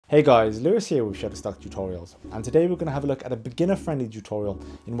Hey guys, Lewis here with Shutterstock Tutorials, and today we're going to have a look at a beginner-friendly tutorial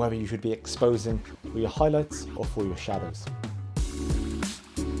in whether you should be exposing for your highlights or for your shadows.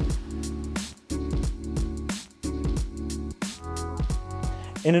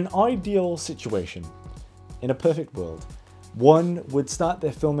 In an ideal situation, in a perfect world, one would start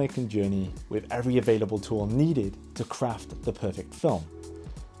their filmmaking journey with every available tool needed to craft the perfect film.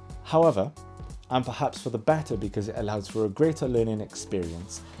 However, and perhaps for the better because it allows for a greater learning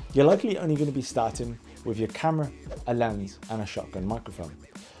experience, you're likely only going to be starting with your camera, a lens, and a shotgun microphone.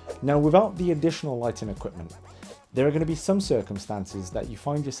 Now, without the additional lighting equipment, there are going to be some circumstances that you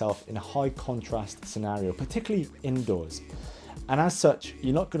find yourself in a high contrast scenario, particularly indoors. And as such,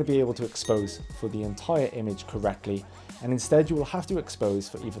 you're not going to be able to expose for the entire image correctly, and instead you will have to expose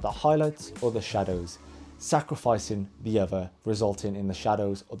for either the highlights or the shadows, sacrificing the other, resulting in the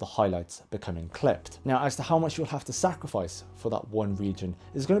shadows or the highlights becoming clipped. Now, as to how much you'll have to sacrifice for that one region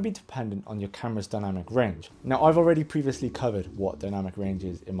is going to be dependent on your camera's dynamic range. Now, I've already previously covered what dynamic range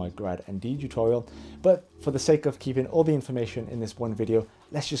is in my Grad ND tutorial, but for the sake of keeping all the information in this one video,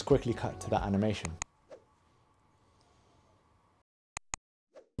 let's just quickly cut to that animation.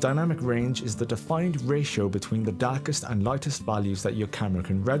 Dynamic range is the defined ratio between the darkest and lightest values that your camera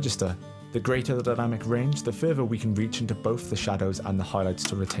can register. The greater the dynamic range, the further we can reach into both the shadows and the highlights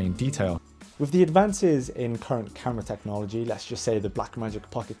to retain detail. With the advances in current camera technology, let's just say the Blackmagic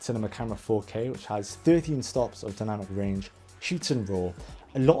Pocket Cinema Camera 4K, which has 13 stops of dynamic range, shoots in RAW,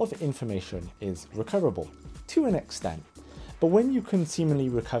 a lot of information is recoverable, to an extent. But when you can seemingly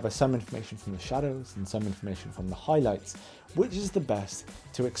recover some information from the shadows and some information from the highlights, which is the best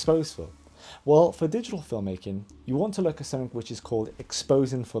to expose for? Well, for digital filmmaking, you want to look at something which is called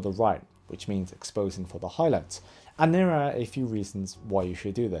exposing for the right, which means exposing for the highlights. And there are a few reasons why you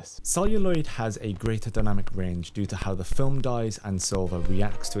should do this. Celluloid has a greater dynamic range due to how the film dyes and silver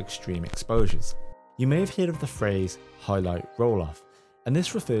reacts to extreme exposures. You may have heard of the phrase highlight roll-off, and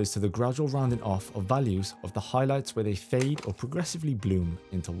this refers to the gradual rounding off of values of the highlights where they fade or progressively bloom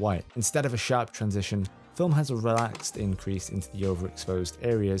into white. Instead of a sharp transition, film has a relaxed increase into the overexposed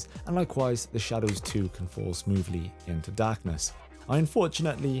areas, and likewise the shadows too can fall smoothly into darkness. I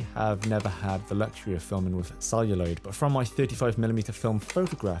unfortunately have never had the luxury of filming with celluloid, but from my 35mm film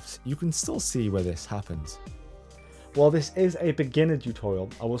photographs you can still see where this happens. While this is a beginner tutorial,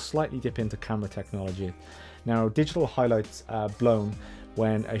 I will slightly dip into camera technology. Now, digital highlights are blown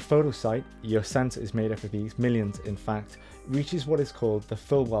when a photo site, your sensor is made up of these, millions in fact, reaches what is called the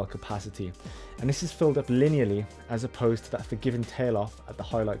fill well capacity. And this is filled up linearly as opposed to that forgiving tail off at the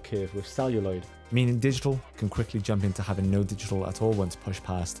highlight curve with celluloid. Meaning digital can quickly jump into having no digital at all once pushed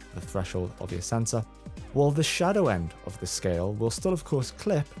past the threshold of your sensor. While the shadow end of the scale will still of course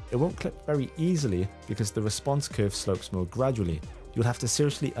clip, it won't clip very easily because the response curve slopes more gradually. You'll have to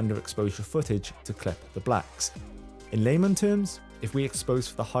seriously underexpose your footage to clip the blacks. In layman terms, if we expose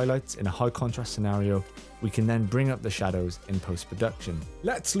for the highlights in a high contrast scenario, we can then bring up the shadows in post-production.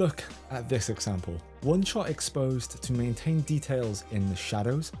 Let's look at this example. One shot exposed to maintain details in the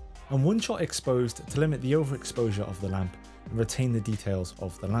shadows, and one shot exposed to limit the overexposure of the lamp and retain the details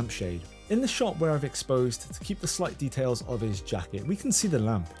of the lampshade. In the shot where I've exposed to keep the slight details of his jacket, we can see the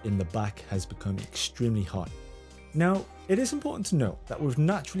lamp in the back has become extremely hot. Now, it is important to note that with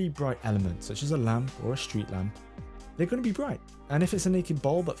naturally bright elements such as a lamp or a street lamp, they're going to be bright, and if it's a naked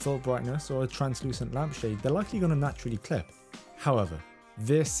bulb at full brightness or a translucent lampshade, they're likely going to naturally clip. However,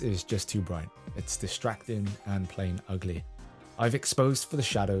 this is just too bright. It's distracting and plain ugly. I've exposed for the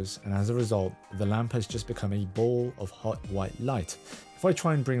shadows, and as a result, the lamp has just become a ball of hot white light. If I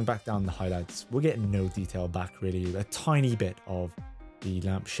try and bring back down the highlights, we're getting no detail back really, a tiny bit of the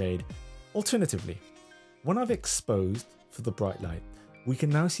lampshade. Alternatively, when I've exposed for the bright light, we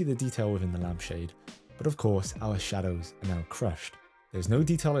can now see the detail within the lampshade, but of course our shadows are now crushed. There's no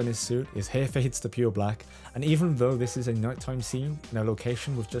detail in his suit, his hair fades to pure black, and even though this is a nighttime scene in a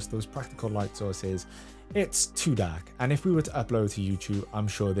location with just those practical light sources, it's too dark, and if we were to upload to YouTube, I'm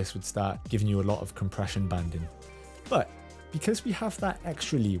sure this would start giving you a lot of compression banding. But because we have that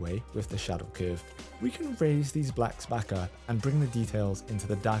extra leeway with the shadow curve, we can raise these blacks back up and bring the details into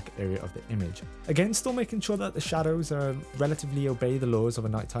the dark area of the image. Again, still making sure that the shadows relatively obey the laws of a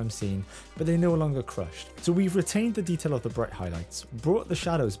nighttime scene, but they're no longer crushed. So we've retained the detail of the bright highlights, brought the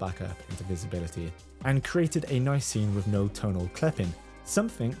shadows back up into visibility, and created a nice scene with no tonal clipping.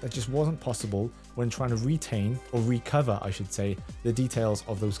 Something that just wasn't possible when trying to retain, or recover I should say, the details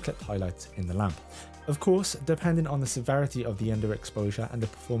of those clipped highlights in the lamp. Of course, depending on the severity of the underexposure and the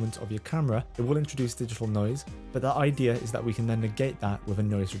performance of your camera, it will introduce digital noise, but the idea is that we can then negate that with a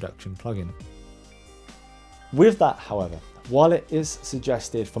noise reduction plugin. With that, however, While it is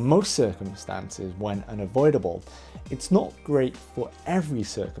suggested for most circumstances when unavoidable, it's not great for every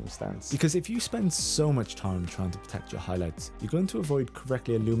circumstance. Because if you spend so much time trying to protect your highlights, you're going to avoid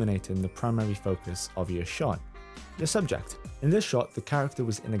correctly illuminating the primary focus of your shot, your subject. In this shot, the character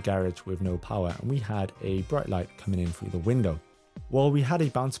was in a garage with no power and we had a bright light coming in through the window. While we had a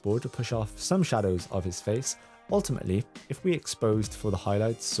bounce board to push off some shadows of his face, ultimately, if we exposed for the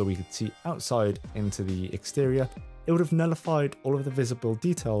highlights so we could see outside into the exterior, it would have nullified all of the visible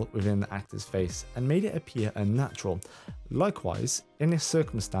detail within the actor's face and made it appear unnatural. Likewise, in this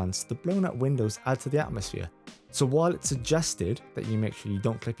circumstance, the blown out windows add to the atmosphere. So while it's suggested that you make sure you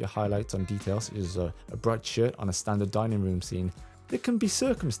don't clip your highlights on details such as a bright shirt on a standard dining room scene, there can be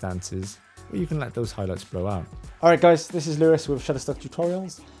circumstances where you can let those highlights blow out. Alright guys, this is Lewis with Shutterstock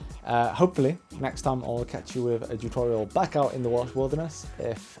Tutorials. Hopefully, next time I'll catch you with a tutorial back out in the Welsh wilderness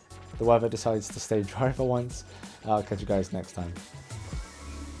if the weather decides to stay dry for once. I'll catch you guys next time.